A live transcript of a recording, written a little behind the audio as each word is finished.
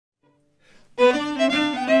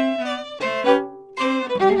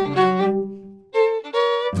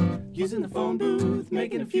phone booth,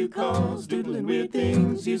 making a few calls, doodling weird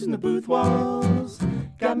things, using the booth walls.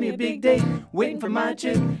 Got me a big date, waiting for my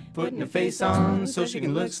chick, putting her face on so she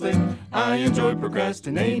can look slick. I enjoy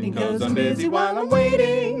procrastinating cause I'm busy while I'm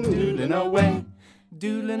waiting, doodling away,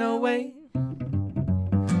 doodling away.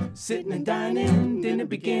 Sitting and dining, dinner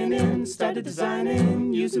beginning, started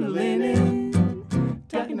designing, using the linen.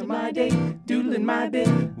 Talking to my date, doodling my bit.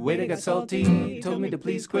 Waiter got salty, told me to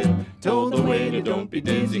please quit. Told the waiter, don't be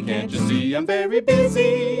dizzy, can't you see I'm very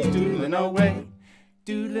busy, doodling away,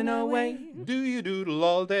 doodling away. Do you doodle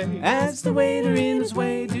all day? Asked the waiter in his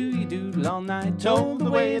way, do you doodle all night? Told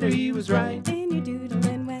the waiter he was right. And you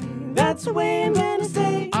doodling way. That's the way I'm gonna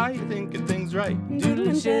say. Are you thinking things right?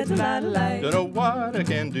 Doodling sheds a lot of light. Don't know what I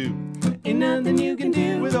can do. Ain't nothing you can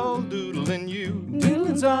do With all doodling you.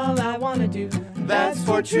 Doodling's all I wanna do. That's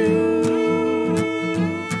for true.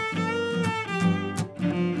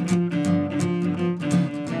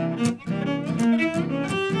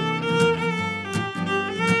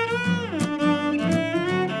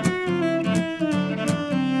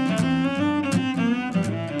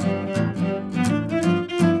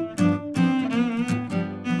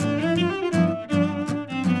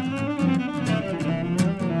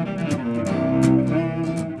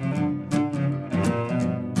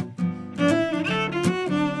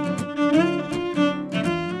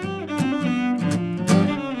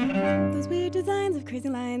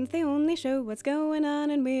 They only show what's going on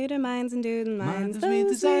in weirder minds and doodling minds. Those weird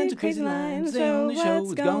designs and crazy lines, they only show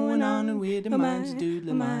what's going on in weirder minds and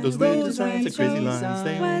doodling minds. Those weird designs and crazy lines,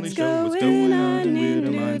 they only show what's going on in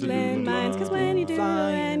weirder minds and doodling minds. Cause when you doodle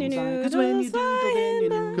and you noodle, cause when you doodle and you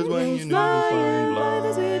noodle, cause when you noodle flying blind.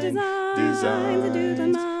 those weird designs and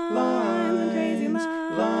doodling minds and crazy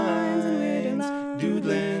lines and weirder minds.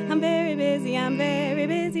 Doodling. I'm very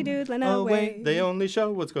busy doodling away. They only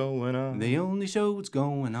show what's going on. They only show what's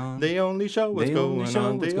going on. They only show what's going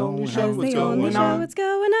on. They only show what's They only going show on. what's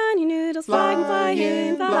going on. Your noodles fly in, fly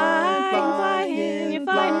in. You're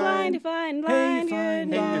flying blind, you're flying blind, you're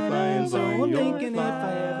flying So I'm blind, you're thinking if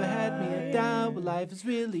I ever had me a doubt what life is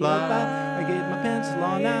really about, I get my pencil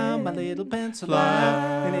on out, my little pencil on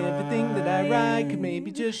out, and everything that I write could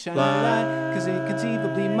maybe just shine a light, cause it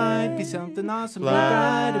conceivably might be something awesomely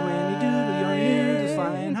bright. And when you doodle your noodles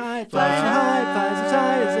flying high, flies so high, flies as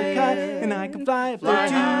high as a kite, and I can fly up there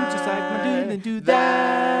too, just like my doodling do.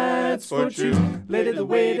 That's for true. Later the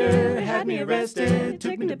waiter had me arrested,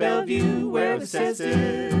 took me to Bellevue where I was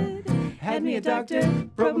tested. Had me a doctor,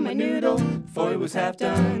 probing my noodle, before it was half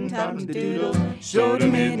done, taught him to doodle. Showed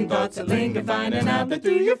him hidden thoughts that linger, finding out that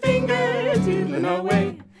through your fingers, doodling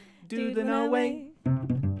away, doodling away.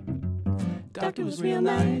 Doctor was real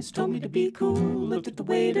nice, told me to be cool, looked at the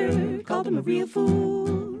waiter, called him a real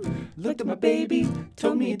fool. Looked at my baby,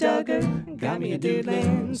 told me he dug her, got me a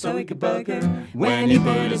doodling so he could bug her. When he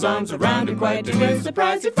put his arms around her, quite to his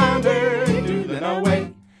surprise he found her, doodling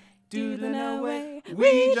away, doodling away.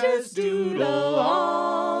 We just doodle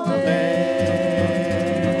all day.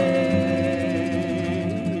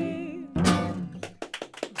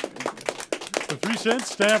 The 3 Cent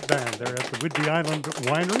Staff Band. They're at the Whidbey Island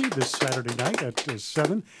Winery this Saturday night at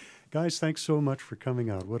 7. Guys, thanks so much for coming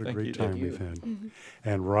out. What a great time we've had.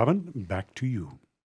 And Robin, back to you.